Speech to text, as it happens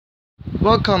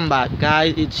Welcome back,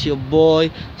 guys. It's your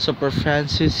boy Super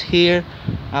Francis here.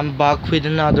 I'm back with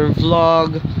another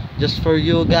vlog just for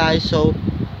you guys. So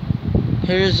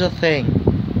here's the thing.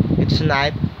 It's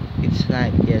night. It's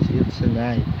night. Yes, it's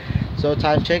night. So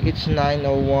time check. It's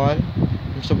 9:01.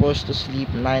 I'm supposed to sleep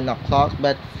 9 o'clock,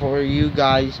 but for you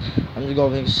guys, I'm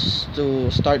going to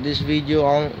start this video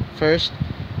on first.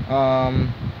 I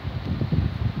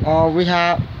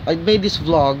made this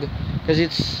vlog because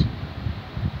it's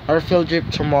our field trip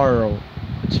tomorrow.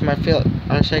 It's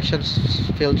our section's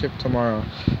field trip tomorrow.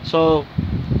 So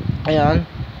ayan,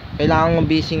 kailangan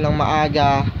magising ng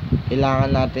maaga,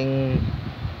 kailangan nating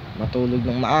matulog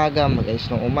ng maaga, mag-ayos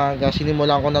ng umaga.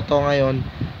 Sinimulan ko na to ngayon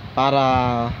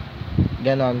para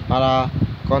ganon, para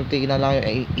konti na lang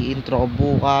yung i-intro ko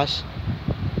bukas.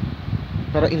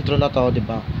 Pero intro na to, 'di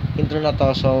ba? Intro na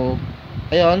to. So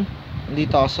ayun,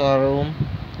 nandito ako sa room,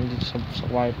 nandito sa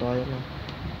kwarto, ayun.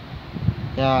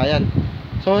 Yeah, ayan.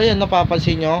 So ayan,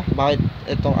 napapansin nyo bakit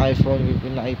itong iPhone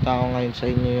pinakita ko ngayon sa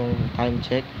inyo yung time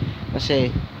check,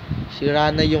 kasi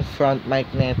sira na yung front mic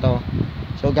nito.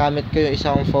 So gamit ko yung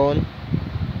isang phone,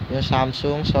 yung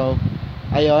Samsung. So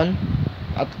ayun,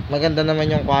 at maganda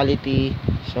naman yung quality,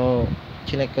 so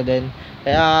chinek ko din.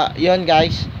 Kaya yun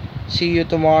guys, see you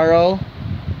tomorrow.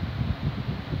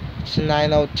 It's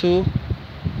 9:02.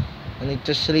 I need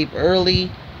to sleep early,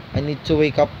 I need to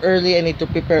wake up early, I need to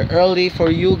prepare early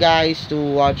for you guys to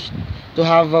watch, to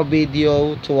have a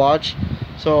video to watch.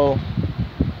 So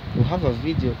to have a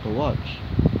video to watch,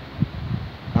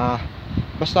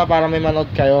 basta para may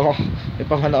manood kayo may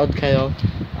pamanood kayo.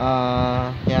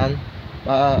 Yan.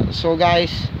 So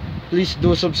guys, please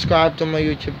do subscribe to my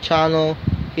YouTube channel.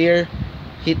 Here,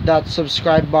 hit that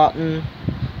subscribe button,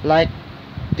 like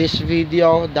this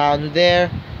video down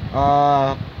there,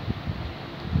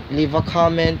 leave a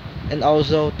comment, and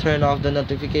also turn off the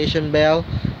notification bell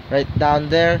right down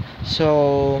there.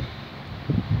 So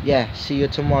yeah, see you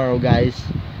tomorrow guys.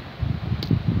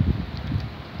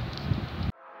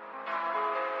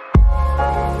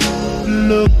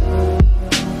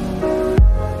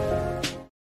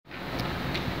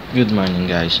 Good morning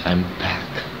guys, I'm back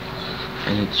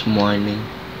and it's morning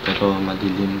pero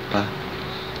madilim pa,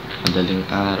 madaling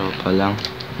araw pa lang,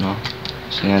 no?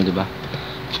 Kasi nga diba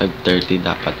 5:30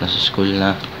 dapat nasa school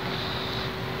na,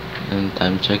 and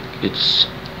time check it's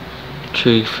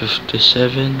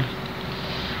 3:57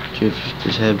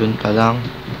 pa lang.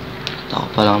 Ako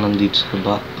pa lang nandito sa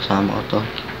baba, kasama ko to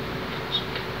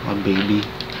mga baby,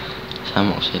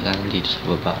 kasama ko sila nandito sa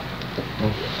baba.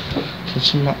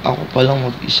 Since ako pa lang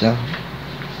mag-isa,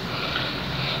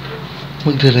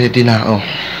 magre-ready na ako.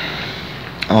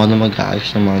 Ako na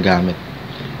mag-aayos ng mga gamit,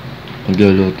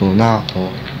 magluluto na ako.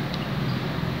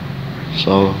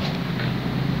 So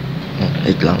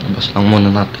wait lang, labas lang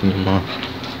muna natin yung mga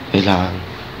kailangan.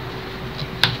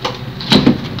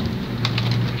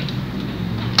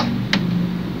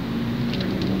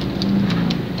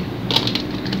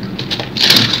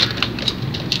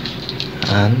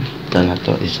 And ito na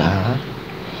to, isa.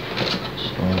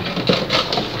 So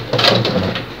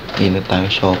init tayong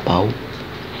siopaw.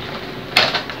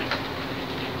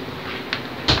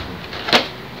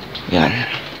 Yan.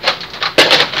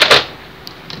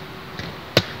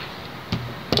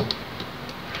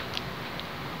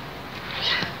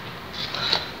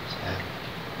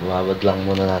 Babad lang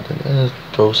muna natin.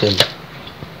 Frozen.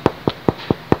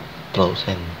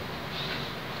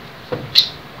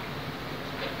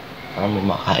 May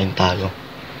makain tayo.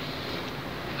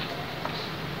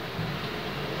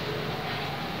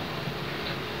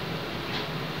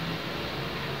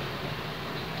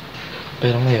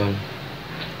 Pero ngayon,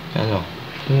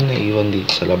 yung naiwan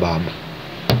dito sa lababo,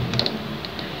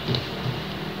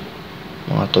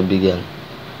 mga tubigan.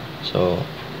 So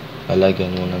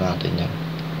lalagyan muna natin yan.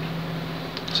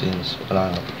 Since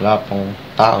wala pang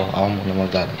tao, ako muna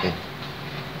maglalagay.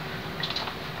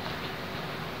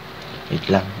 Wait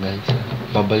lang guys,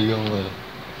 babalyong ko.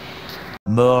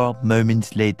 More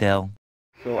moments later.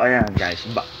 So ayan guys,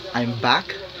 I'm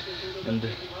back. And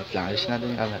wait lang, alis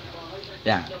natin yung camera.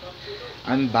 Yan,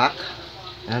 I'm back.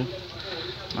 Yan,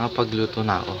 makapagluto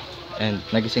na ako. And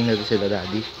nagising na din sila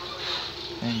daddy.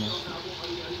 Ayan,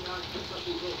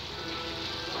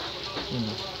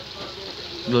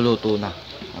 luluto na.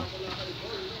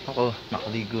 Ako,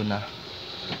 nakaligo na.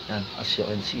 Yan, as you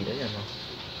can see, ayan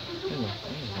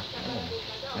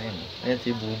ayan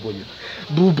si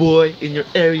Buboy in your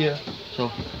area.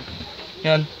 So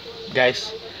yan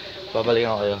guys,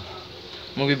 babalikan ko kayo,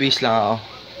 magbibihis lang ako,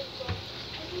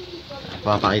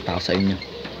 papakita ko sa inyo.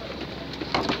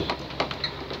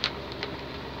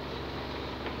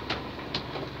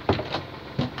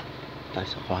 tayo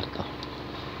sa kwarto.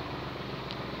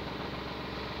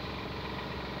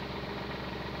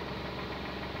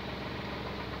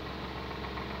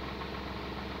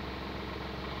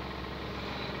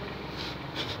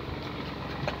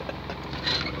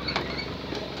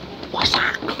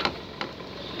 Wasak!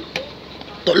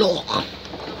 Tulok!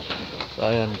 So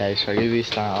ayun guys,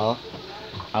 release na ako.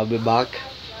 I'll be back.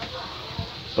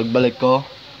 Pagbalik ko,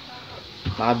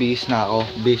 nakabihis na ako.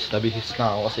 Nabihis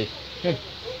na ako kasi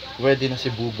ready na si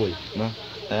Buboy, no?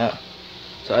 Kaya,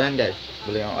 so ayan guys,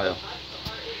 balikan kayo.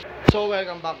 So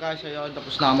welcome back guys. Ayun,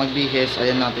 tapos na ako magbihis.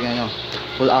 Ayan natin ngayon,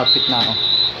 full outfit na ako.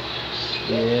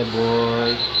 Yeah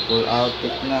boy, full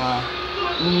outfit na.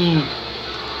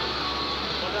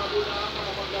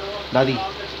 Daddy,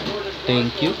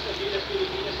 thank you.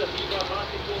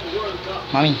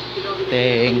 Mami,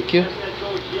 thank you.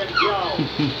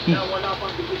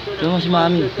 Ito mo si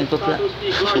Mami, nagtutla.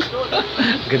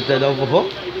 Ganda daw po.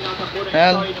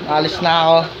 Ayan, alis na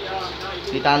ako.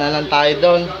 Kita na lang tayo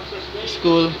doon.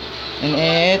 School. And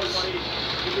it's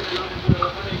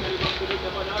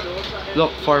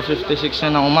look, 4:56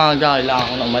 na ng umaga. Kailangan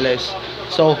ko na umalis.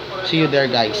 So, see you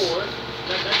there guys.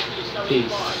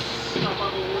 Peace.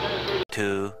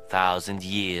 2,000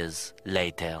 years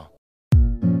later.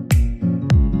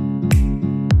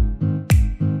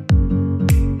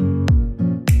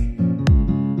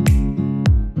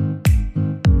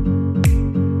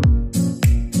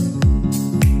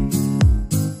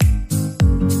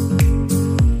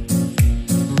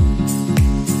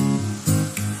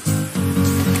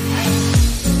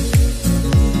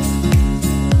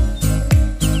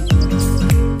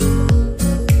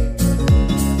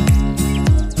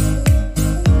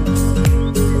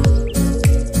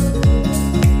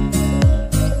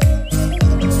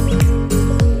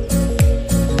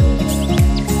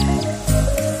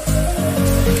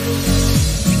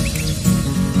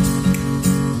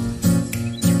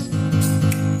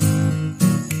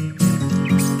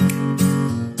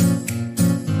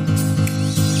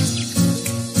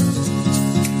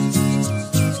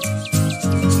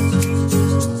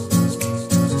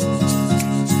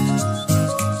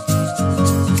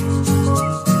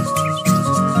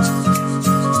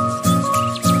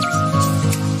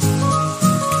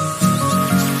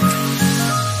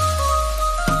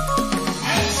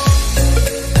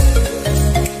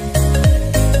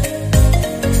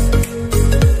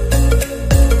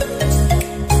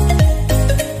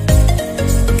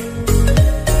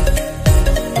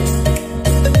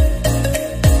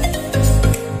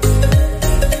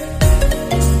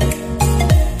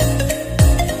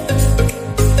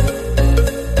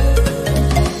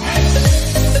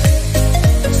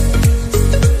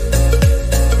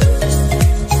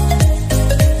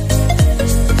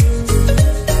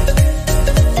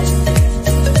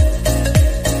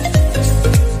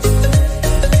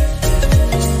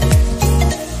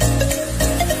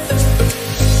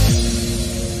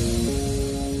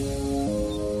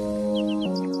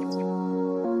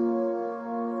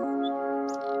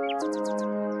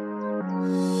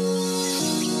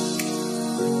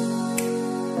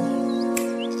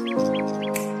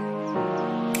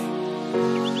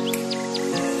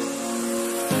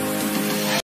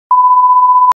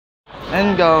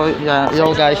 And go, yeah,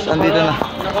 yo guys, andito na.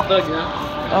 Naka-vlog na?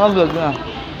 Naka-vlog na.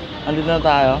 Andito na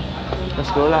tayo. Sa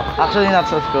school. Actually, not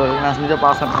sa school. Nandito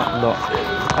pa ako sa McDo.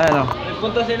 Ayan o.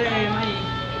 Punta sila eh, may...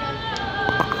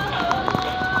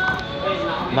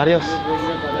 Marios.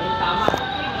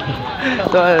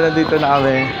 So, nandito na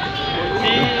kami.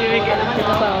 Si Mika naman,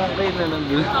 kasama kayo na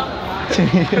nandun.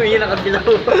 May nakabilaw.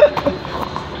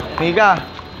 Mika!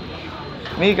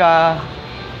 Mika!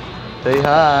 Say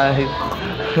hi!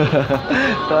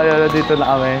 So, ayun, nandito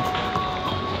na kami.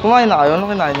 Kumain na kayo? Ano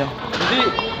kinain nyo?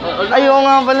 Hindi. Ayaw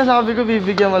nga pala, sabi ko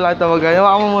bibigyan mo lang ito.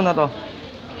 Hawakan mo muna to.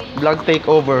 Vlog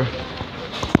takeover.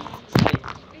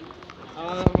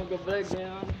 Mag-vlog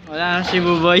ngayon. Wala na si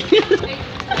Buboy.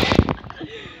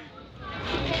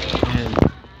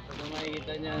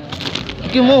 Makikita niya.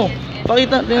 Sige mo.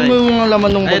 Pakita, tingnan mo yung mga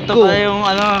laman ng bag Ito ko. pa yung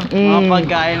ano, mga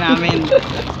pagkain namin.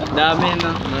 Dami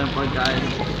no, mga pagkain.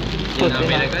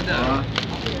 Tinapay agad ah.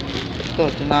 Ito,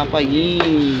 tinapay.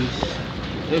 Yes.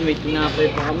 Eh, may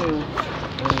tinapay pa kami oh.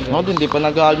 Ako din, di pa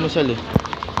nag-almusal eh.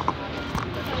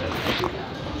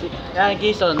 Yan,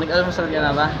 Kison, nag-almusal ka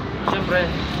na ba? Siyempre.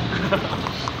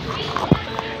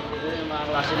 Yung mga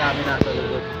klase namin nasa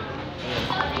lulot.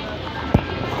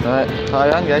 So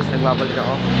ayan guys, nagbabalik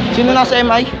ako. Sino nasa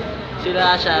MI?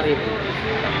 Sila Sharif.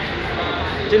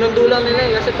 Sinundo lang nila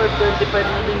eh, kasi 5:25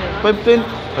 na din eh.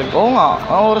 5:20. Oo nga,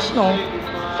 ang oras no.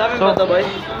 Sa amin ba ito boy?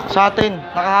 Sa atin,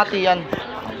 nakahati yan.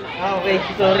 Ah okay,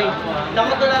 sorry. Saan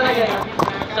mo ito lalagay?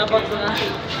 Sabag ko na.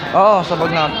 Oo, sa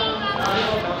bag na.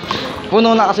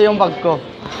 Puno na kasi yung bag ko.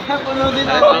 Puno din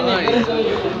natin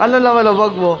eh. Ano naman ang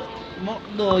bag mo?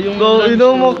 Mokdo, yung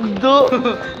Makdo.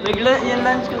 Yung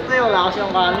lunch ko tayo, wala kasi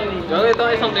yung kanin eh. Gawin ito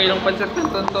isang kilong pancit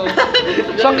canton to.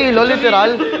 1 kilo,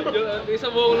 literal. Yung isa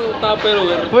buong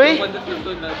tupperware. Uy. Pancit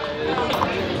canton natin.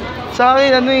 Sa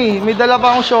akin, ano eh, may dala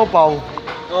pa akong siopaw.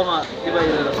 Oo nga, di ba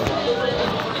yun lang?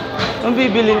 Anong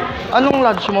bibili? Anong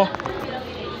lunch mo?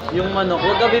 Yung manok,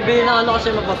 huwag ka bibili ng ano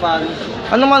kasi mapapanis.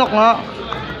 Anong manok nga?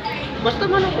 Basta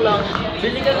manok lang.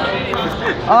 Bili ka lang.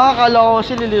 Akala ko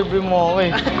kasi lilibre mo ako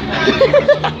eh.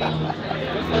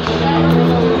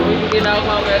 Titila ako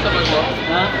mamaya sa bag mo.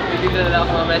 Ha? Titila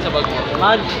ako mamaya sa bag mo.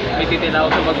 Mag? Titila ako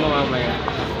sa bag mo mamaya.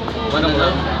 Manok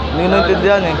lang. Hindi ko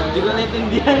naintindihan eh. Hindi ko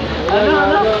naintindihan. Wala.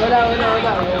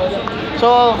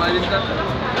 So, Malis ka.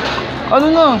 ano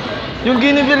na? Yung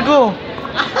ginibir ko.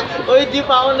 Uy, di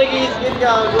pa ako nag-i-spin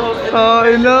gago.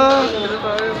 Ay na.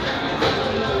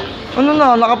 Ano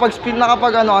na, nakapag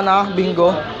ano ka na,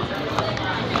 bingo.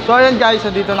 So ayun guys,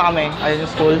 dito na kami. Ayun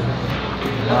yung school.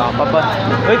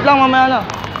 Wait lang, mamaya na.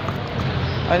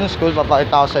 Ayun yung school,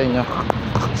 papakita ko sa inyo.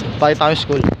 Papakita ko yung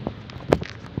school.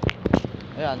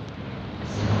 Ayan.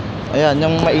 Ayan,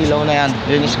 yung mailaw na yan.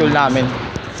 Yun yung school namin.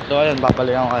 So ayun,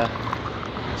 babalikan ko kayo.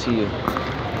 See you.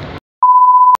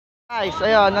 Guys,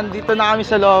 ayun, nandito na kami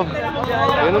sa loob.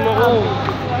 Ayun naman ko.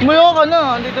 Umuyo ka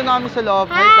na, nandito na kami sa loob.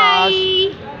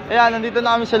 Hi! Ayan, nandito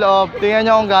na kami sa loob. Tingnan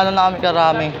nyo kung gano'n na kami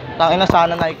karami. Tangina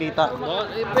sana nakikita.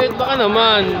 Baka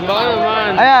naman.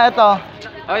 Ayan, ito.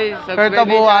 Ay, Kurt subscribe yung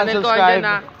Tabuan, channel ko, subscribe. andyan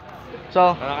na.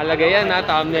 So, Nakalagay yan ha,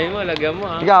 thumbnail mo, lagyan mo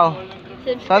ha. ikaw.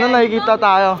 Sana nakikita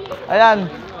tayo.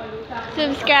 Ayan.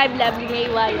 Subscribe, lovely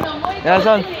ngayon. Ayan,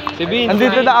 son. Si Vince.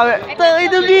 Nandito na kami. Tayo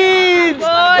the Beans!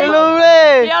 Hello,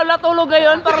 pre! Kaya natulog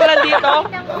ngayon para lang dito.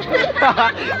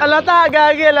 Alata,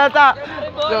 gagi, alata.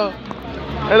 So,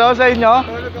 hello sa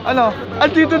inyo. Ano?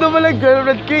 Andito na pala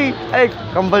girlfriend ko eh. Ay,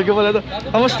 kambal ko pala to.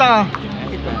 Kamusta ka?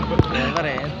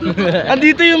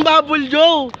 Andito yung Bubble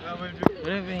Joe.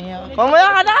 Mamaya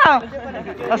ka na.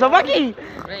 Nasa baki.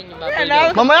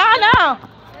 Mamaya ka na.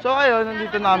 So ayun,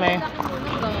 nandito namin.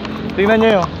 Tingnan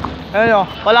nyo yun. Ayun nyo,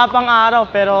 wala pang araw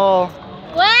pero...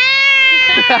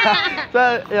 So,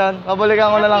 yan,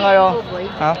 babalikan ko na lang kayo.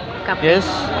 Ha? Yes,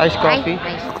 iced coffee.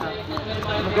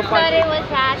 Sorry, what's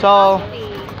that? So,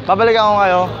 babalikan ko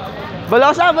kayo.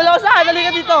 Balosan! Dali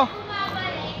ka dito!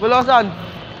 Balosan!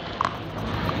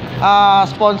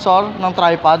 Sponsor ng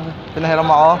tripod. Pinahiram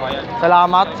ako.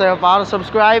 Salamat sa'yo para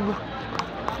subscribe.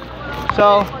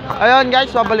 So, ayun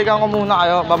guys, babalikan ko muna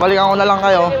kayo. Babalikan ko na lang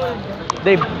kayo.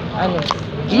 Dave, ano?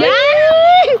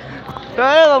 Yay! So,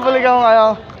 ayun, babalikan ko kayo.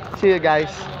 See you guys.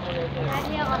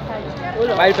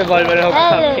 Bye, pebol mo lang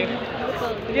kami.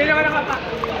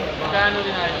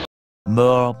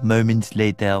 More moments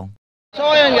later. So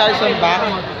ayun guys, I'm back.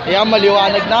 Ayan,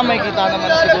 maliwanag na, may kita naman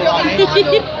na siguro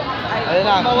kami. Ayun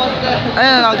na.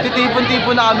 Ayun na,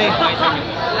 nagtitipon-tipon na kami.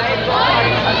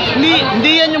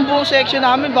 Hindi yan yung buong section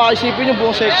namin, baka isipin yung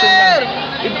buong section yan.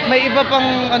 May iba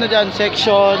pang ano dyan,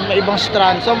 section, may ibang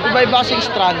strand. So iba-iba kasing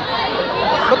strand.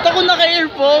 Ba't ako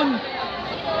naka-earphone?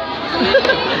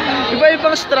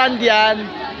 Iba-ibang strand yan.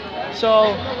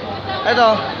 So,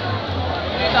 eto.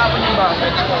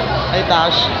 Ay,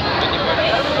 Tash.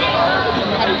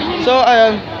 So,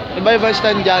 ayun. Iba-ibang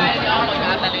stand dyan.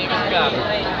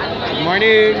 Good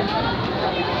morning.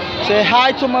 Say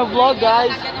hi to my vlog,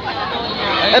 guys.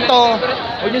 Eto,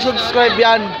 huwag niyo subscribe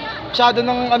yan. Masyado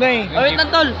ng ano eh. Oh, wait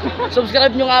lang tol.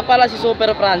 Subscribe nyo nga pala si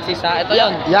Super Francis ha. Ito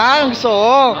yun. Yan, gusto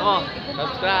ko.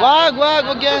 Subscribe.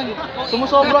 Wag yan.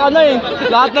 Sumusobra ka na eh.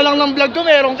 Lahat na lang ng vlog ko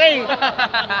meron ka eh.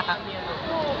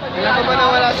 Kailan ka ba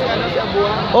nawala si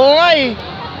Abuan? Oo nga eh.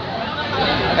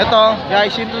 Eto,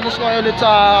 guys, introduce ko kayo ulit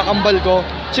sa kambal ko.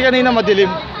 Kasi kanina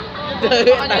madilim.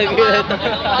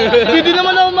 Hindi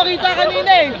naman ako makita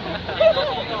kanina eh.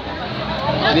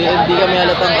 Hindi kami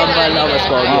halatang kambal na mas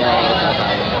pogi.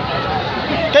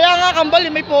 Kaya nga kambal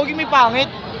eh, may pogi, may pangit.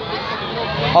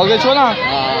 O, guys mo na.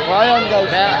 Ayan guys.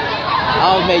 Kaya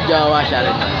ako may jowa siya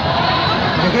rin.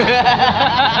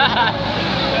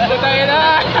 Tayo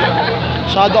na!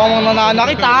 Masyado ka mong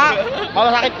nananakit ha.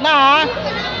 Masakit na ha.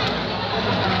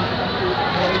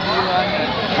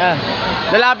 Ayan.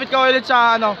 Lalapit ka ulit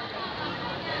sa ano.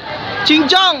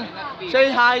 Chingchong!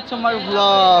 Say hi to my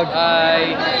vlog.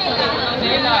 Bye!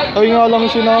 Ay nga lang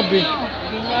yung sinabi.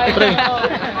 Pre.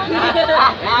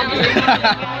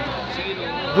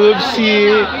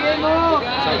 Boobsy.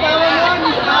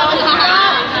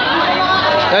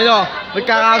 Ayan o,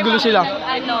 nagkakagulo sila.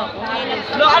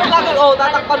 Ano gagawin? Oh,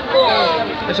 tatakpan ko.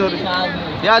 Sorry.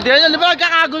 Yan, tingnan nyo, di ba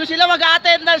nagkakagulo sila,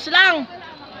 mag-attendance lang.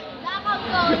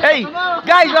 Hey,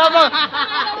 guys,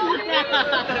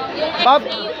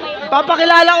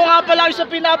 papakilala ko nga pala sa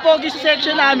pinapogi sa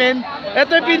section namin.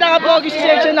 Ito yung pinaka-pogi sa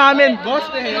section namin.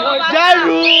 John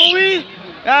Rui!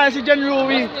 Yan, si John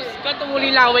Rui.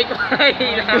 Katumuli laway ko.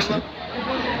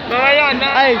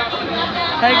 Ay,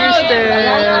 hi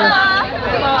Kristen.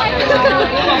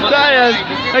 So ayun,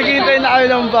 naghihintay na kami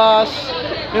ng bus.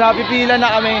 Pinapipila na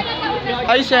kami.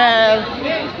 Hi sir.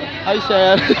 Hi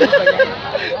sir.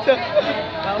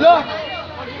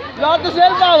 Lahat na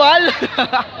sir, bawal.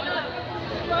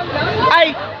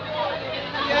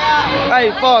 Ay,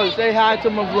 Paul, say hi to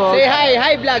my vlog. Say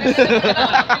hi vlogs.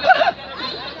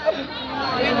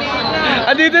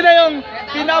 Andito na yung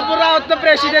pinaburaot na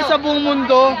president sa buong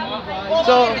mundo.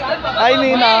 So, hi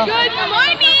Nina. Good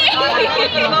morning!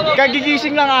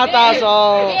 Kagigising lang ata, so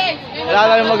wala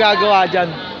na yung magagawa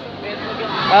dyan.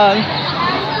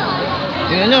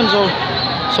 Yun yun, so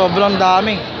sobrang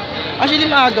dami. Actually,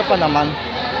 maaga pa naman.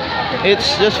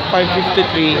 It's just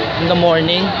 5:53 in the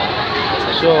morning.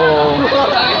 So,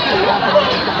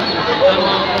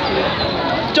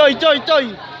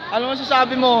 Choy! Ano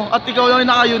masasabi mo? At ikaw lang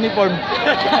yung naka-uniform.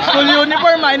 School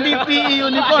uniform hindi PE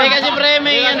uniform. Kasi pre,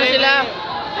 may ano sila.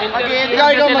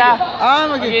 Ikaw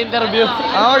mag-interview.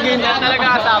 Hindi talaga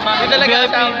kasama.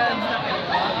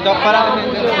 Parang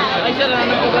Ay, sir,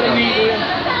 ano po ba dito yan?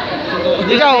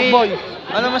 ikaw, boy.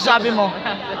 Ano masabi mo?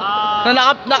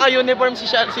 Na naka-uniform si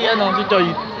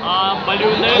Choy.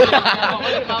 Baliw na yun.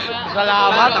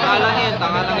 Salamat. Tanga lang yan,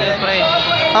 pre.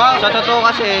 Ha? Sa totoo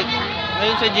kasi,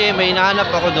 ngayon sa GMA,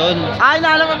 nahanap ako doon. Ay,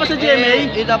 naalam ka pa sa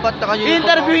GMA? Dapat naka-uniform.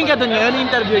 Interviewing ka doon ngayon?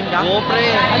 Interviewing ka? Oo,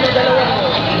 pre.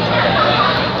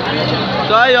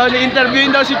 So ayun, interviewin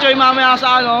daw si Choy mamaya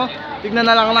sa ano. Tignan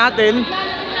na lang natin.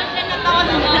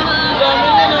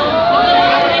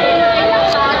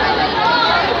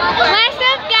 What's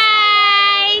up,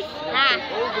 guys?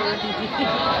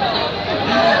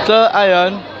 So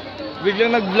ayun,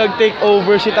 biglang nag-vlog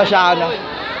takeover si Tashana.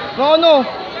 No.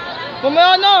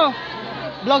 Mamaya no.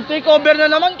 Vlog takeover na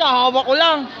naman, kahawak ko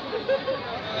lang.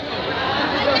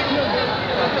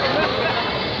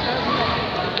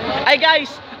 Ay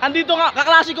guys, andito nga,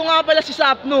 kaklase ko nga pala si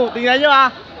Sapno. Tingnan nyo ha.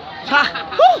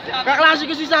 Kaklase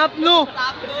ko si Sapno.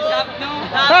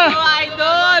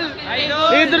 Idol!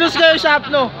 Introduce kayo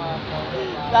Sapno.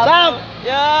 Sap!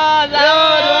 Yan!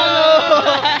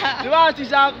 Diba si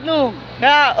Sapno?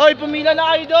 Kaya, oy, pumila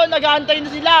na kayo doon, nag-aantay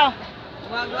na sila.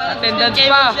 Attendance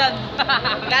pa.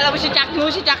 Kala mo si Chakno?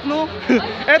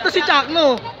 Eto si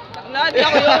Chakno. Hindi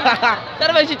ako yun.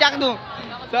 Saan ba si Chakno?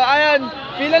 So ayan,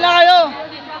 pila na kayo.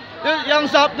 Yung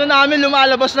Sapno namin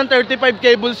lumalabas ng 35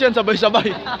 cables yan,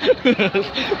 sabay-sabay.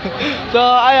 So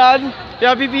ayan,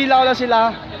 kaya pipila ko na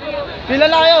sila. Pila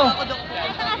na kayo.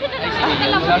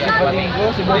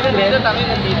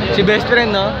 Si best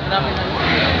friend, no?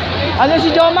 Ano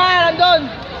si Jomar, andun?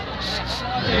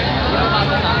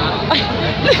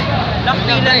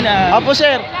 Nakpila na. Apo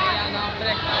sir.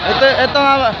 Ito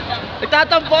nga.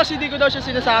 Nagtatampo, hindi ko daw siya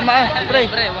sinasama. Pre,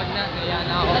 wag na. Kaya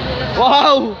na ako.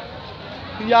 wow!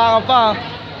 Hiya ka pa.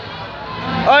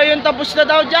 Oy, yung tapos na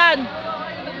daw dyan.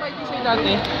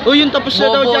 Uy, yung tapos na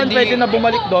daw dyan. Pwede na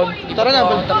bumalik doon. Tara na,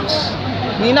 balik tapos.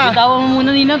 Nina. Bitawan mo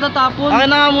muna, Nina, tatapon. Akin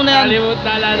na nga muna yan. Kalimut,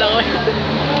 naalala ko.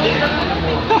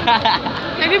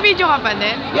 Nag-video ka pa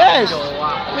din? Yes!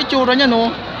 May tsura niya, no?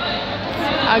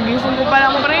 Agisan ko pa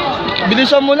lang, pre.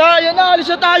 Bilisan mo na. Yan na, alis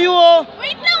na tayo, oh.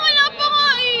 Wait lang, wala pa nga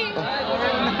eh.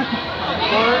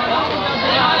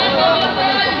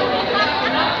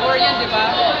 Korean, di ba?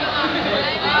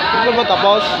 Ano ba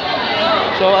tapos?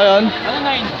 So, ayun. Ano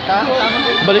 9? Ha?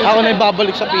 Ako na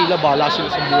ibabalik sa pila. Bahala sila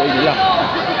sa buhay nila.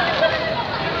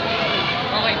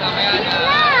 Okay, kaya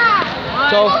na.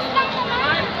 So,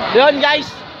 yun guys.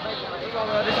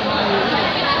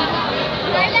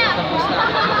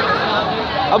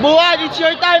 Abuan, it's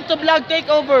your time to vlog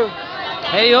takeover.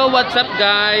 Hey yo, what's up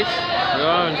guys?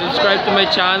 Yun, subscribe to my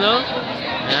channel.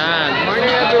 Yan.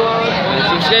 Morning everyone.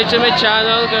 Subscribe to my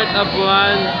channel, Kurt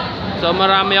Abuan. So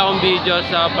marami akong video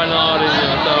sa panoorin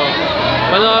nyo. So,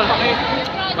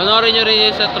 panoorin nyo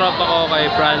rin yun sa tropa ko kay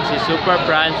Francis, Super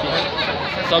Francis.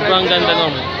 Sobrang ganda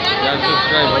nung. Yan,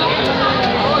 subscribe.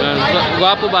 Yan.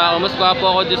 Gwapo ba ako? Mas gwapo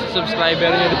ako dito sa subscriber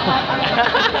niya.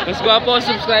 Mas gwapo ako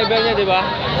sa subscriber niya, di ba?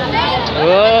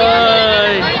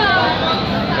 Uy!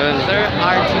 Yan. Sir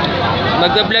Archie.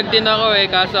 Magda-vlog din ako eh,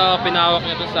 kaso pinawak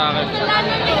niya to sa akin.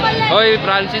 Hoy,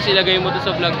 Francis, ilagay mo to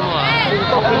sa vlog mo ha.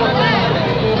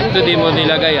 Ito di mo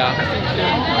nilagay ha.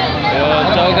 Ayun.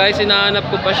 So guys, hinahanap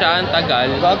ko pa siya, ang tagal.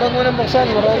 Bago mo nang buksan,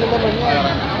 marami naman yan.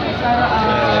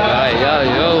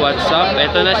 Yo, what's up?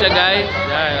 Ito na siya guys.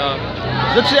 Yo.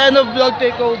 That's the end of vlog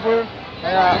takeover.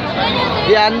 Kaya,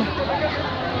 yan.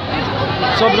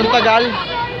 Sobrang tagal.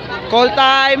 Call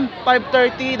time,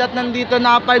 5:30. Dat nandito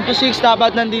na, 5 to 6.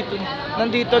 Dapat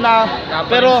nandito na.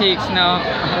 Pero, 6 na.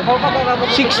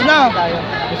 6 na.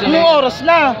 Anong oras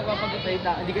na?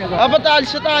 Dapat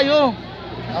alis na tayo.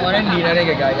 Ako rin, hindi na rin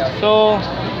gagaya. So,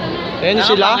 ayan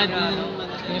sila.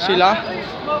 Ayan sila.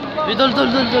 Dol.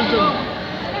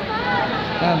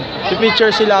 Yan. Si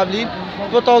picture si Lovelyn.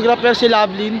 Photographer si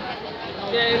Lovelyn.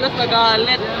 Kailas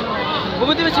nagalit.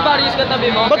 Bubuti mo si Marius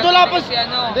katabi mo? Ba't wala pa si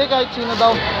ano? Hindi, kahit sino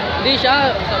daw. Hindi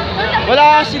siya.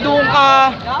 Wala si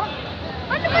Dungka.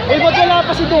 Eh, ba't wala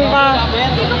pa si Dungka?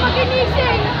 Hindi ko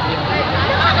maginising.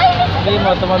 Hindi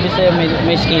mo, tumabi sa'yo,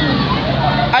 may skin.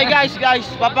 Ay guys,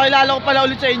 papakilala ko pala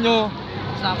ulit sa inyo.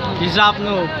 Si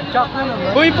Zapno.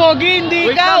 Uy, Pogi, hindi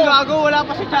ikaw. gago, wala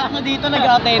pa si Zapno dito,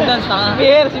 nag-attendance.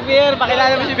 Si Pierre,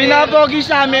 pakilala mo si Pinapogi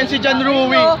sa amin si John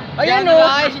Rui. Ayan o.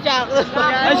 Ay, si Chaco.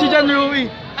 Ay, si John Rui.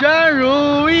 John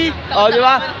Rui. O, di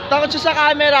ba? Takot siya sa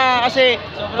camera kasi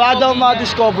baka daw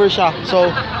ma-discover siya. So,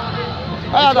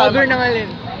 Discover ng alin.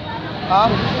 ha?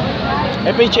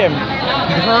 FHM.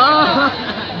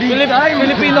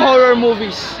 Filipino horror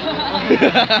movies.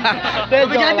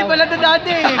 Pagkati pala ito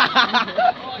dati.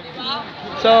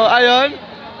 So, ayun.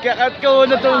 Kakat ko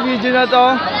na tong video na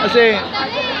to. Kasi,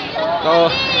 so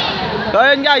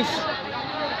ayun guys.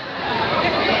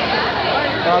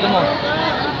 Tawag mo.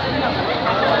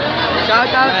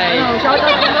 Shoutout.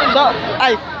 So,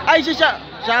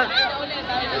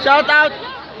 shoutout.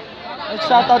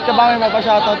 Shoutout ka ba? May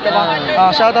pa-shoutout ka ba?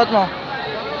 Shoutout mo.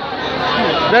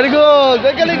 Very good.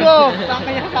 Very galing ko.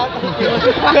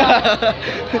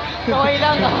 Okay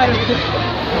lang.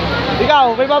 Ikaw,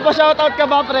 may pa-shoutout ka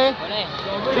ba, pre?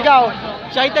 Ikaw,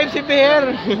 shy time si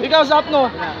Pierre. Ikaw, Zapno.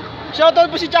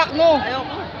 Shoutout po si Chakno.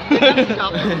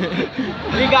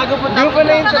 Hindi gago po. Di pa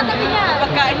na yun.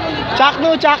 Pagkain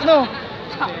mo. Chakno.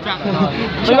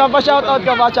 May pa-shoutout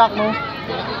ka ba, Chakno?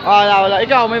 Wala.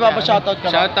 Ikaw, may pa-shoutout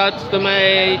ka ba? Shoutouts to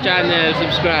my channel,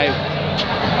 subscribe.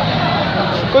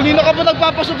 Kanina ka pa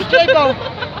nagpapasubscribe oh.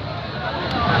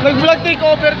 Nag-vlog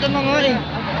takeover ka na nga eh.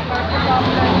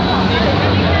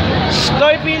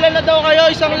 Stoy, pila na daw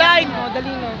kayo, isang line. Dali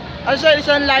na. Ano sa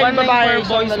isang line, babae,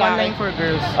 isang One lalaki. line for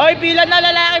girls. Oy, pila na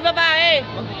lalaki, babae.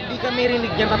 Hindi kami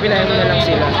rinig dyan, papilayan mo na lang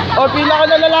sila. O, pila ka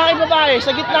na lalaki, babae.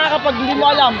 Sa gitna kapag hindi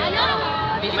mo alam.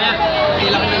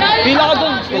 Pila ka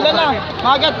dun, pila na.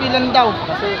 Magat, pila na daw.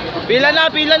 Pila na.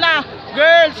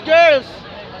 Girls.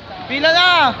 Pila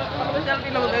na.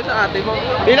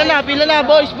 Pila na,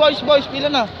 boys, pila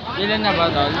na. Ilan na ba,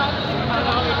 tol?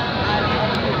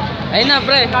 Ayun na,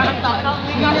 pre.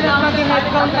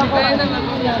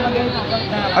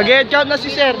 Head count na si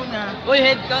sir. Uy,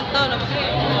 head count daw.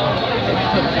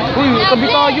 Uy, tabi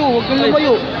tayo, huwag kang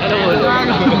lumayo.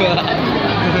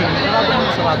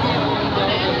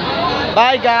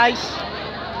 Bye guys.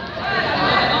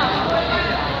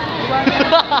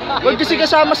 Huwag kasi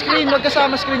kasama screen,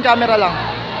 camera lang.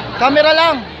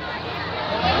 Wala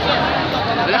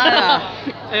na.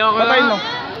 Ayoko Patay mo.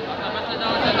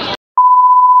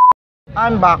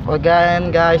 I'm back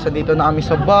again guys. Dito na kami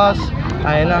sa bus.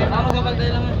 Ayun na.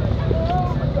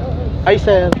 Ay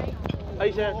sir.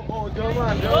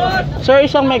 Sir,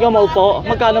 isang mega mall po.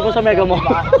 Magkano po sa mega mall?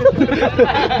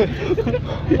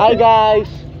 Hi guys.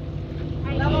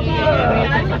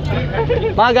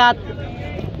 Magat.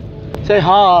 Say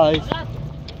hi.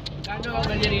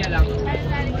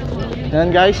 Yan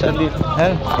guys, andito.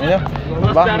 Yan.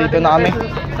 Dito na kami.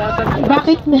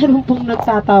 Bakit meron pong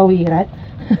nagtatawiran?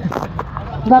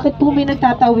 Bakit po may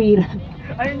nagtatawiran?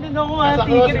 Ay, hindi na ako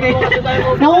matikit eh.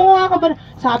 Nakukuha ka ba?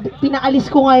 Sabi,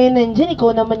 pinaalis ko ngayon nandyan,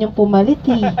 ikaw naman yung pumalit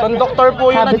eh. Conductor po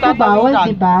yung Sabi ko bawal,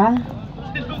 di ba?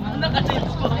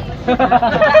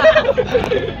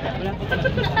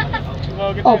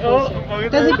 Opo.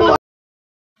 Kasi po,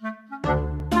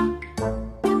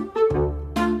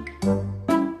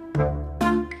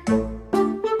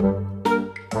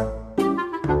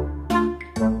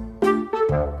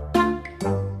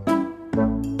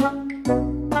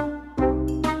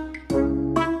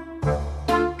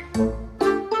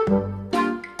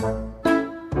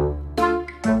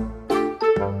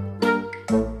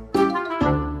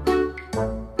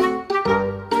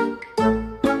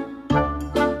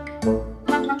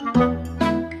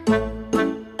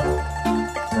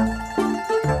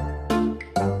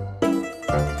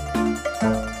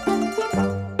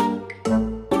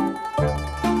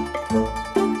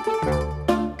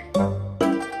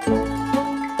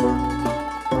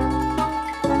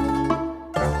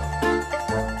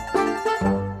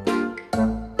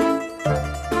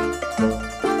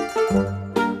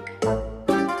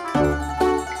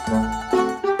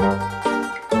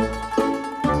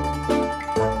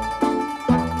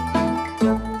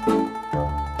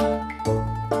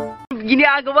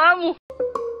 ginagawa mo?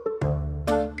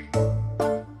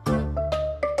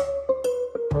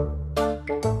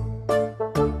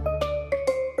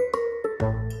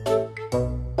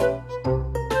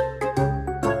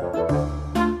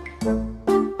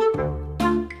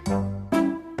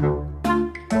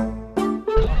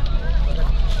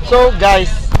 So guys,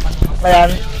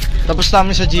 ayan, tapos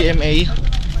namin sa GMA.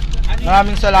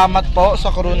 Maraming salamat po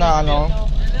sa crew na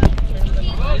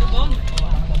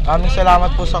maraming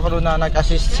salamat po sa crew na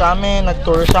nag-assist sa amin,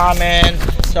 nag-tour sa amin.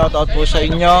 Shoutout po sa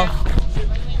inyo.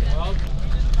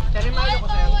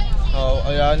 So,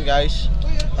 ayan guys.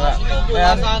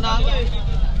 Ayan.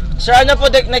 Sir, ano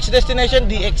po next destination?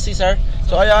 DXC, sir.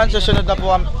 So, ayan, susunod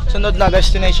na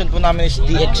destination po namin is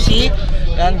DXC.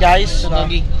 Ayan guys,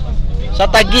 sa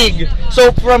Taguig.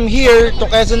 So from here to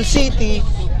Quezon City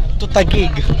to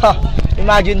Taguig.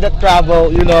 Imagine the travel,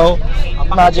 you know.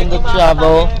 Imagine the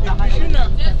travel.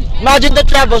 Imagine the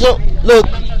travel. So look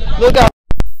up.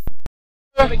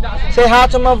 Say hi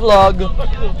to my vlog.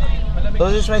 So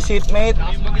this is my seatmate.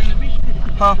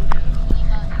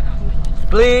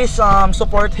 Please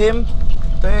support him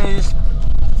to his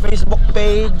Facebook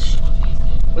page,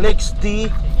 Lex D.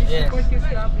 Yes.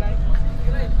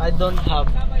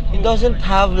 He doesn't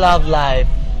have love life.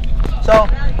 So,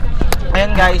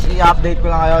 ayan guys, i-update ko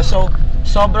lang kayo. So,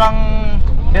 sobrang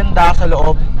ganda sa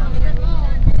loob.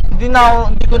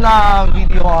 Hindi ko na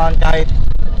videohan kahit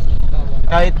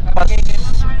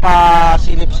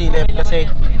pasilip-silip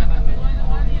kasi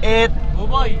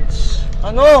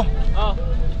ano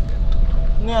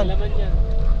yan?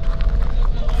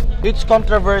 It's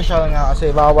controversial nga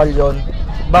kasi bawal yon.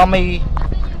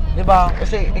 Diba?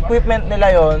 Kasi equipment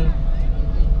nila yon.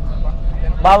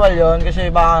 Bawal yon kasi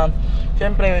baka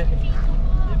siyempre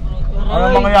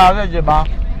ano mangyayari, diba?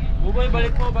 Buboy,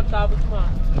 balik mo, pagtabot mo.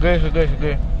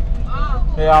 Sige.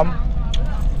 Kaya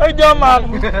ay diyan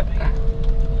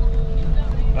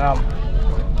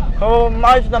so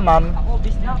maayos naman.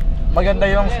 Maganda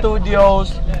yung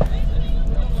studios.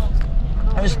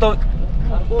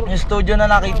 Yung studio na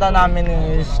nakita namin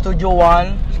is Studio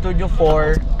 1, Studio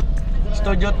 4,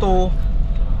 Studio 2,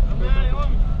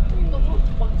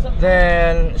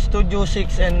 then Studio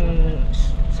 6 and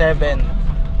 7.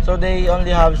 So they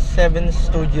only have 7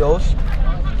 studios.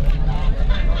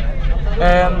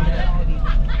 And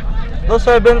those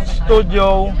 7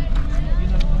 studio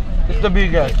is the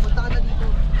biggest.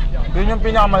 Yun yung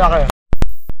pinakamalaki.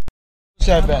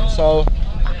 7. So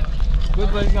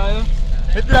Goodbye kayo.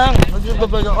 wait lang,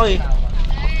 magbabag ako eh.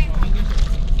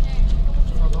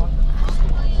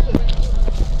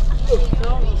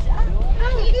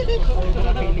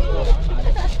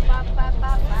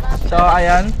 So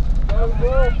ayan,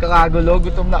 kakagulo,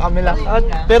 gutom na kami lahat.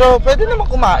 Pero pwede naman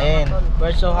kumain.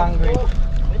 We're so hungry.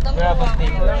 Grab a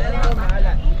steak.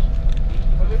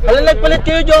 Hala, nagpalit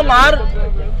kayo, Jomar?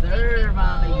 Sir,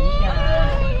 mga kaibigan.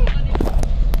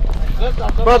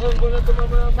 Bro,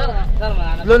 Sir,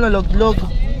 lo nalog-log.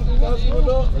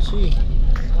 Kasi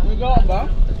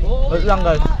wait lang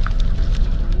guys.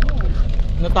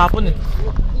 Natapon eh.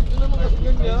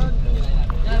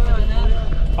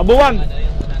 Abuwan.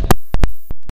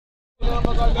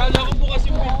 Magagala ko bukas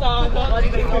yung pintahan.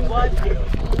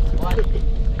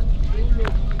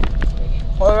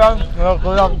 Kulang.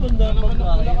 Kulang.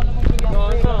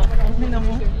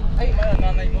 ay,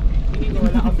 nanay mo. Hindi ko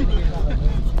wala kang pinigil.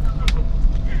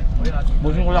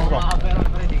 Busin ko lang to.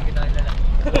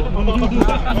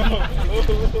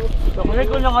 Kapag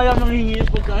ko lang kaya nanghingi yung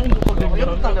pagkain ko pag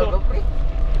ganyan.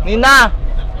 Nina!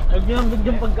 Huwag niyo ang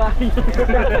bigyang pagkain.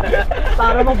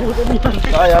 Para mabuto niyan.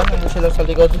 So ayan, ano sila sa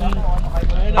likod.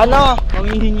 Ano?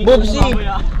 Bubsy!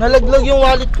 Nalaglag yung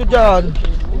wallet ko dyan.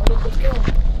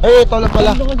 Eh, ito lang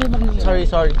pala. Sorry.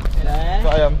 So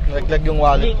ayan, nalaglag yung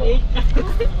wallet ko.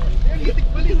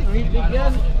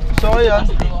 So ayan,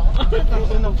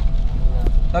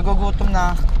 nagugutom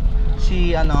na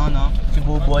si si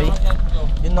Buboy.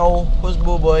 You know who's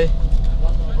Buboy?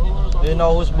 You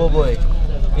know who's Buboy?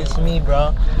 It's me,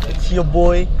 bro. It's your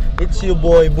boy. It's your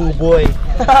boy, Buboy.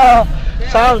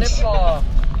 Sounds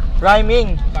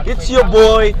rhyming. It's your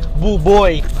boy,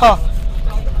 Buboy. Ha.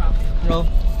 Bro.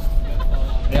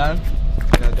 Ayan.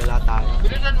 Gagala tayo.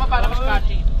 Bilisan mo para mas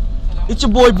catchy. It's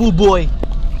your boy, Buboy.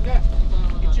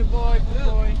 It's your boy,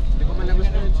 Buboy. Hindi ko malabas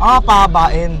na.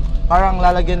 Pahabain. Parang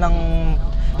lalagyan ng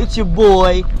it's your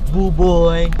boy,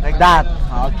 Buboy. Like that.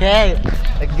 Okay.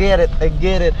 I get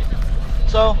it.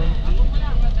 So,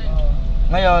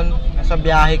 ngayon, nasa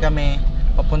biyahe kami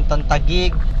papuntang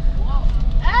Taguig.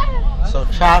 So,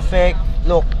 traffic.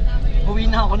 Look. Uwi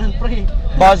na ako nun, pre.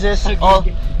 Buses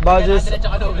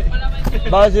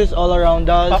all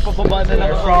around us. Papababa na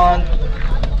lang Our front.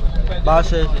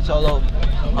 buses, it's all over.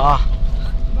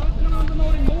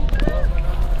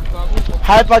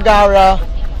 Hi Pagara.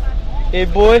 Hey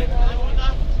boy.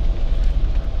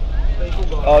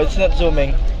 Oh, it's not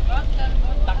zooming.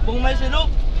 Takbong may silog.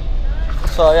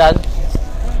 So, ayan.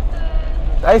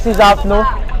 Ay, si Zapno.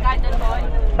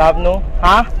 Zapno?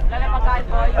 Ha?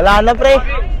 Wala na, pre.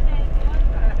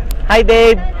 Hi,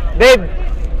 Dave. Dave.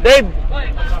 Dave.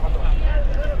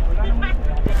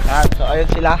 Ayan, so, ayun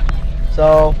sila.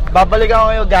 So, babalikan ko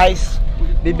kayo, guys.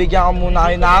 Bibigyan ko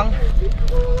muna kayo ng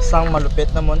isang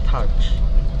malupit na montage.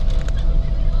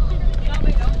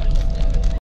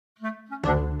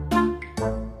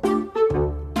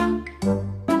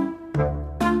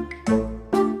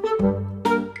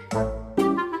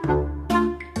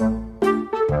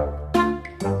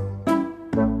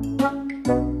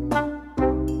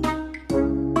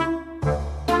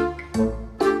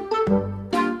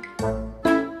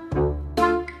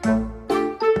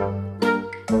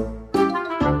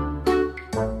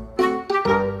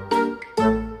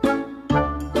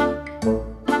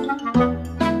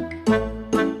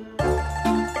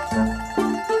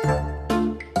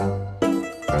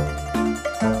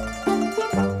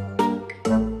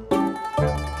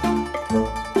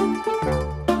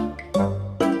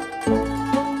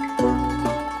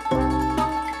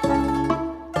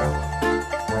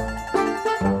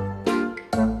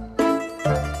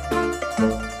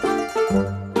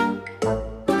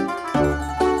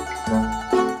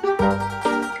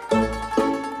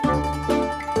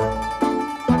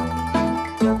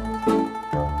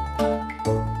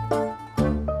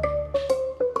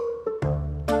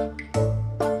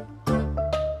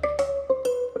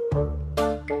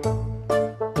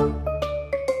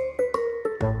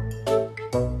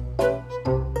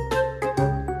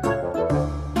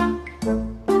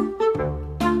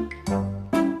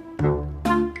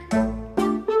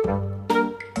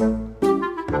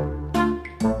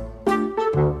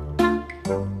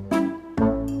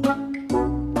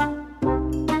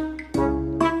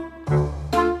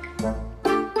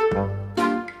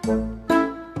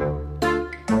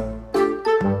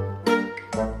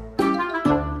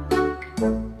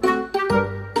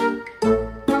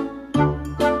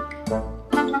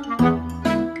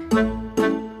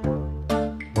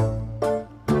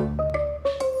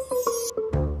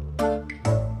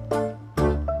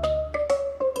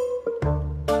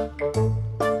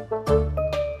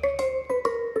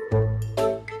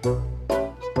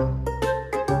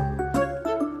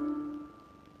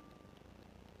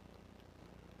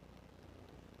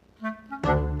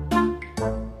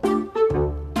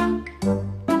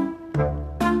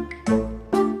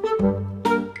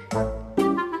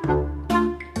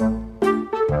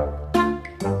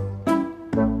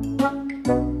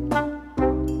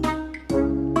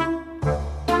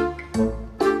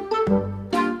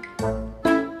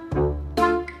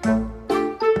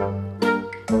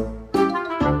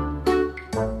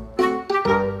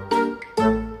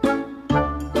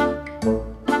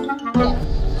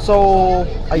 So,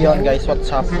 ayun guys,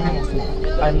 what's up?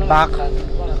 I'm back.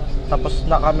 Tapos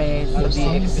na kami sa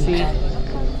DXC.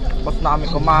 Tapos na kami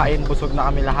kumain, busog na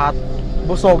kami lahat.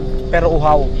 Busog, pero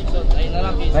uhaw.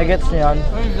 May gets niyo yan?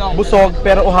 Busog,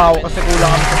 pero uhaw kasi kulang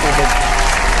kami sa tubig.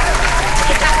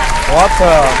 What's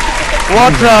up?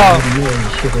 What's up?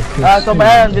 So ba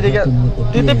yan,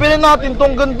 titipilin natin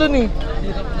tong ganito ni.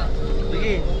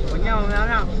 Sige, huwag niya, mamaya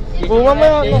na.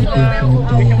 Mamaya no.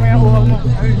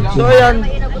 So ayan,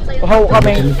 uhaw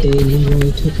kami.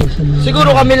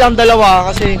 Siguro kami lang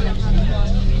dalawa kasi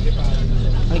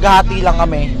naghahati lang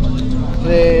kami.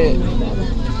 Kasi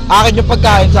akin yung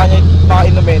pagkain, sa kanya yung mga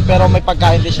inumin, pero may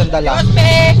pagkain din siyang dala.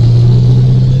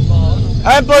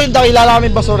 Ayun po yung dakilala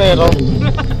kami basurero.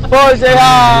 Paul, say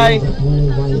hi!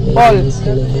 Paul!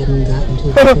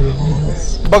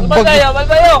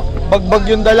 Bagbag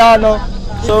yung dala, no?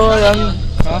 So, ayan.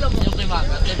 Ha?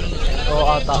 Oo,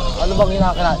 ata. Ano bang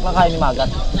kinakain ni Magat?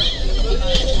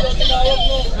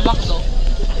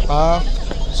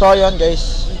 So, ayan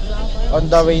guys. On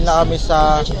the way na kami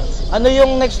sa... Ano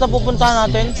yung next na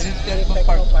pupuntahan natin?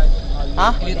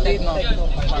 Ha?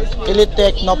 Elite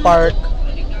Techno Park.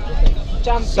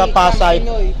 Sa Pasay.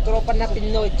 Tropa na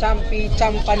Pinoy, Champi,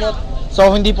 Champanot. So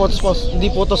hindi po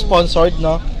to sponsored,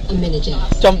 no?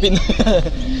 Champi.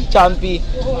 Champi.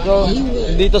 So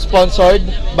hindi to sponsored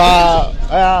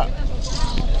baka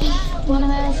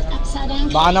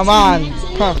naman.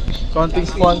 Konting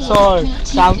sponsor.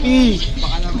 Champi.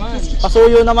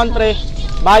 Pasuyo naman pre.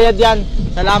 Bayad yan.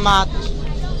 Salamat.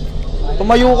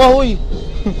 Tumayo ka huy.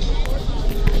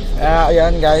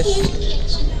 Ayan guys.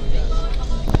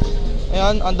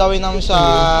 Ayan, on the way namin sa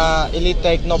Elite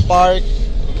Techno Park.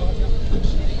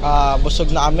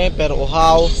 busog na kami pero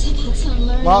uhaw.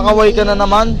 Makakaway ka na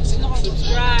naman.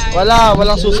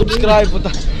 Walang susubscribe.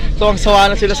 Tuwang-sawa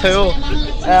na sila sa'yo.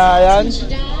 Ayan.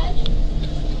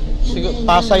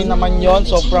 Pasay naman yon.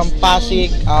 So from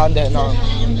Pasig,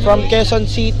 from Quezon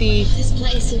City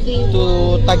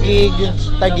to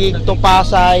Taguig to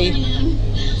Pasay.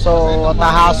 So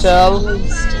na-hassle.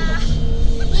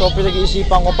 So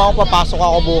pinag-iisipan ko pa kung papasok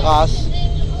ako bukas.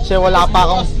 Kasi wala pa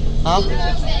akong,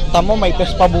 tamo may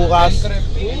test pa bukas.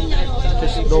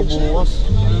 Test daw bukas.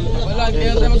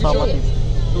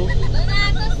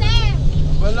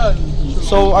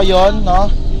 So ayun, no?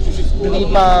 Hindi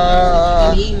pa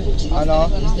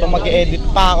so mag-edit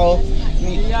pa ako.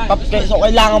 So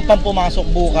kailangan pang pumasok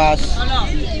bukas.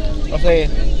 Kasi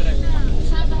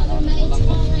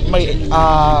may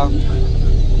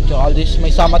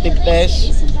may summative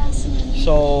test.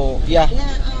 So yeah.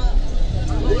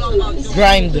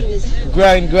 Grind.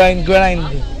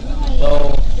 So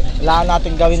kailangan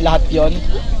natin gawin lahat yon.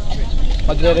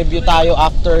 Magre-review tayo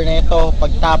after nito.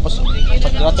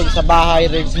 Pagdating sa bahay,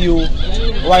 review.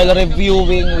 While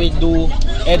reviewing, we do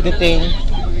editing.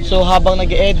 So habang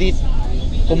nag-edit,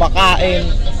 kumakain.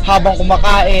 Habang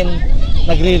kumakain,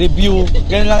 nagre-review.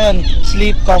 Ganun lang yun.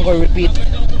 Sleep, conquer, repeat.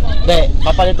 Hindi,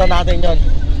 papalitan natin yon.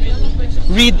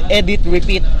 Read, edit,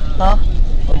 repeat.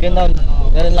 Ganun.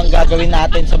 Ganun lang gagawin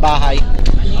natin sa bahay.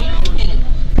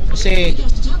 Kasi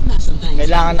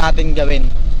kailangan natin gawin.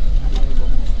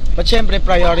 But syempre,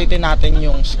 priority natin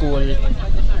yung school.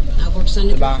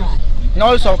 Diba? And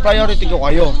also, priority ko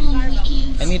kayo.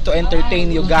 I need to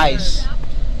entertain you guys.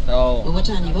 So,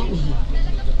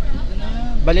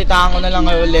 balitaan ko na lang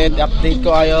kayo ulit. Update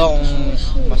ko kayo kung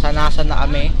masanasan na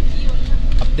kami.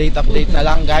 Update na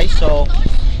lang guys. So,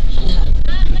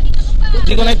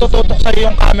 hindi ko na itututok sa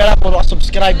iyo yung camera. Puro ka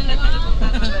subscribe.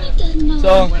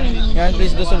 So, yan,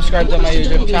 please do subscribe to my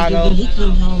YouTube channel.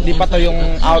 Hindi pa to yung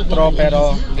outro,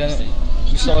 pero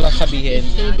gusto ko lang sabihin.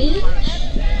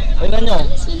 Tignan nyo.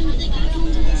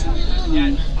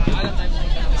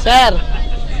 Sir!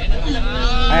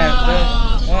 Ayan,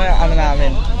 ano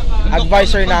namin.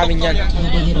 Advisor namin yan.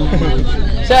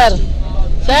 Sir!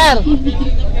 Sir!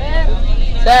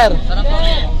 Sir!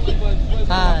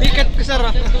 Ticket ko, sir.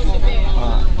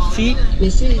 See?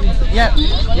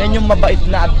 Yan yung mabait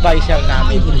na advice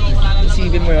namin.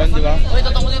 Isipin mo yun, di ba? Uy,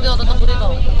 tatang ko dito.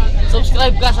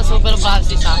 Subscribe ka sa Super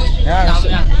Francis, ha? Yan.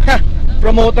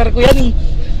 Promoter ko yan.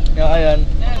 Ayan.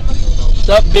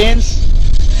 What's up, Vince?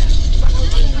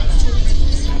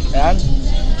 Ayan.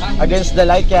 Against the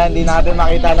light, kaya hindi natin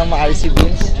makita ng maayos si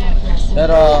Vince.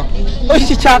 Pero, uy,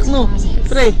 si Chakno.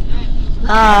 Pre.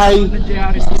 Hi.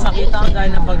 Sakita ko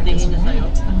dahil na pagtingin niya sa'yo.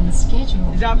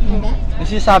 May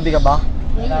sinasabi ka ba?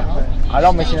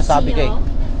 Alam, may sinasabi ka eh.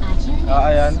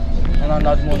 Ayan.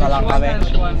 Nanonood muna lang kami.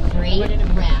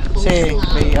 Kasi,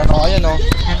 may ayan o.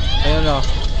 Ayan o.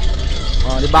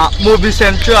 Diba? Movie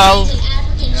Central.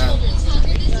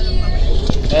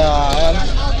 Ayan.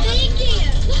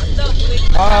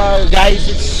 Guys,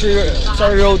 it's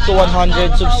our road to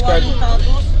 100 subscribers.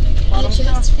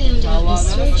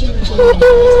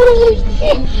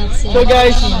 So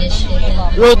guys,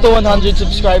 road to 100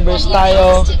 subscribers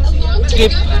tayo.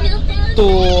 Keep to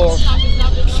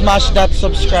smash that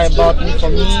subscribe button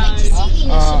for me.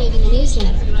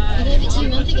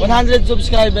 100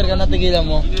 subscriber ka, natigilan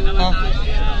mo.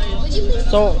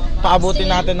 So, paabutin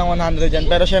natin ng 100 yan.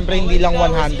 Pero syempre hindi lang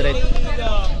 100.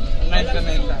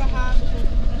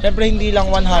 Syempre hindi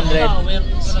lang 100.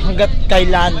 Hanggat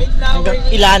kailan, hanggat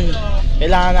ilan,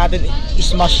 kailangan natin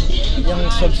i-smash yung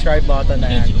subscribe button na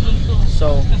yan.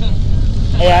 So,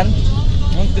 ayan.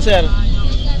 Sir,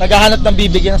 naghahanap ng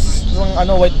bibigyan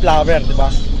ng white flower, di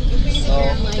ba? So,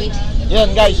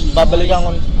 yan guys, babalikan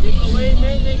ko.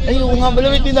 Ayun nga,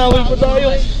 may tinawal pa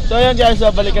tayo. So ayan guys,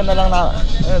 babalikan na lang na,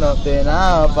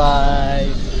 tinapay.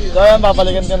 So ayan,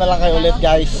 babalikan ko na lang kayo ulit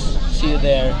guys. See you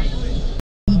there.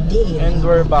 And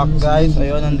we're back guys.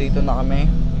 Ayun, nandito na kami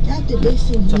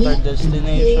sa third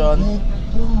destination.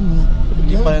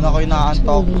 Hindi pa rin ako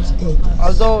inaantok.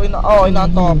 Although,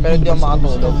 inaantok ako, pero hindi ako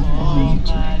makatulog.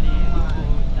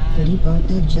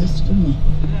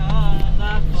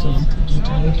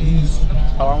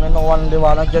 Parang nanuwan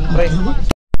liwanag dyan, pre.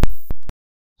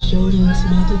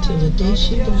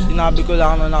 Sinabi ko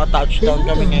lang na naka-touchdown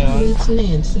kami ngayon.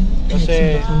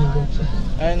 Kasi,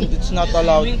 and it's not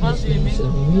allowed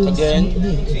again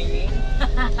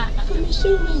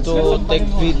to take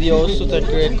videos, to take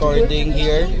recording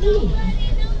here.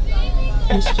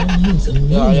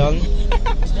 Yeah, ayan.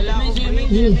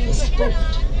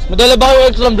 Madala ba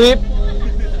kayo exlam drip?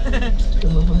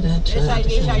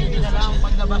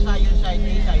 nabasa yung side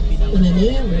A, side B naman.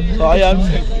 So, ayan.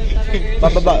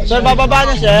 Bababa. Sir, bababa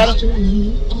na, sir.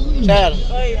 Sir.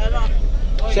 Oy, ano?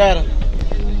 Sir.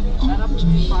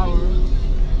 Power.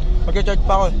 Mag-charge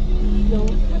pa ako.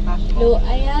 Hello,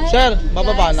 ayan. Sir,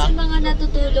 bababa na. Sa mga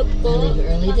natutulog po,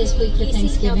 Early this week for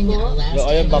Thanksgiving, our last Yo,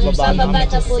 ayun, bababa na. bababa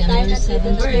na po tayo.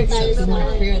 December 7th, so if you want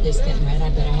to clear this, getting right, I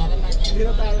better have it.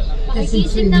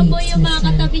 Pagising na po yung mga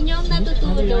katabi nyo ang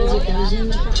natutulog.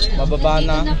 Bababa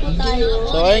na. Dito na po tayo.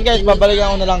 So, ayun guys,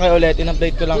 babalikan ko na lang kayo ulit.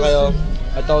 In-update ko lang kayo.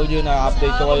 I told you na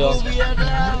update ko kayo. So,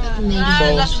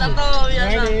 Last na to,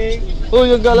 yan na.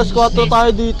 uy, yung alas 4 tayo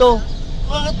dito.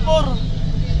 Bakit 4?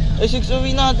 Eh, 6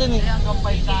 uwi natin eh. Hanggang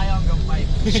 5 tayo, hanggang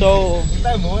 5. So,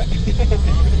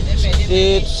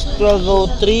 it's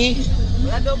 12:03.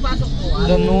 Wala daw pasok po.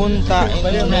 Ganun, kain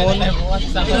ganun.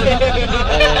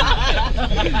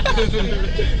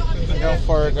 Hanggang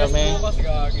 4 kami.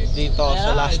 Dito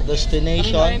sa last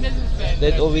destination.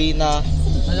 Then uwi na.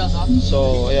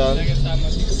 So, ayan.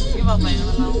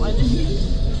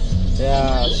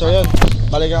 Yeah, so yun.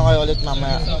 Balikan kayo ulit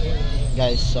mamaya.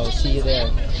 Guys, so see you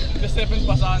there.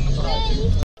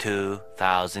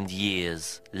 2,000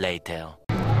 years later.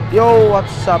 Yo,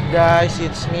 what's up guys?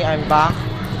 It's me, I'm back.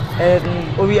 And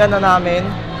uwian na namin.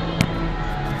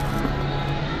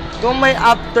 Kung may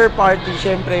after party,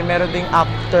 syempre meron ding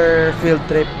after field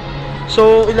trip.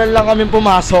 So, ilan lang kami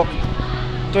pumasok?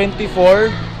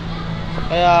 24.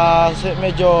 Kaya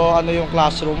medyo ano yung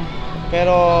classroom.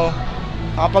 Pero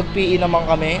nakapag PE naman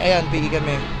kami. Ayan, PE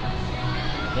kami.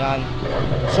 Yan.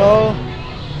 So,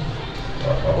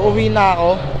 uwi na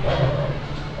ako.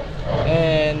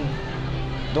 And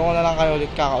doon ko na lang kayo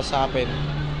ulit kakausapin.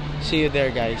 See you there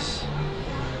guys.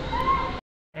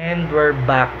 And we're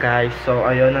back guys. So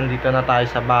ayun, nandito na tayo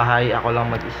sa bahay. Ako lang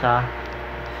mag-isa.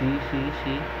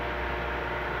 See.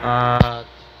 At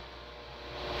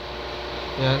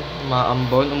yan,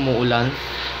 maambon, umuulan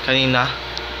kanina.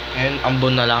 Ngayon,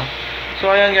 ambon na lang.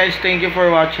 So ayan guys, thank you for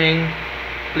watching.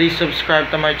 Please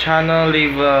subscribe to my channel,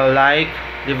 leave a like,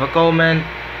 leave a comment,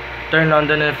 turn on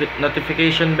the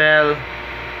notification bell,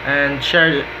 and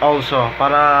share also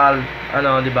para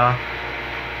ano, di ba?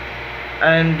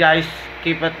 And guys,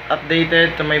 keep it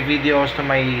updated to my videos, to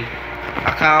my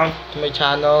account, to my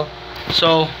channel.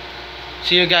 So,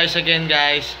 see you guys again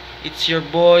guys. It's your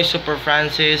boy Super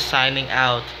Francis signing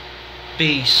out.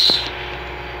 Peace.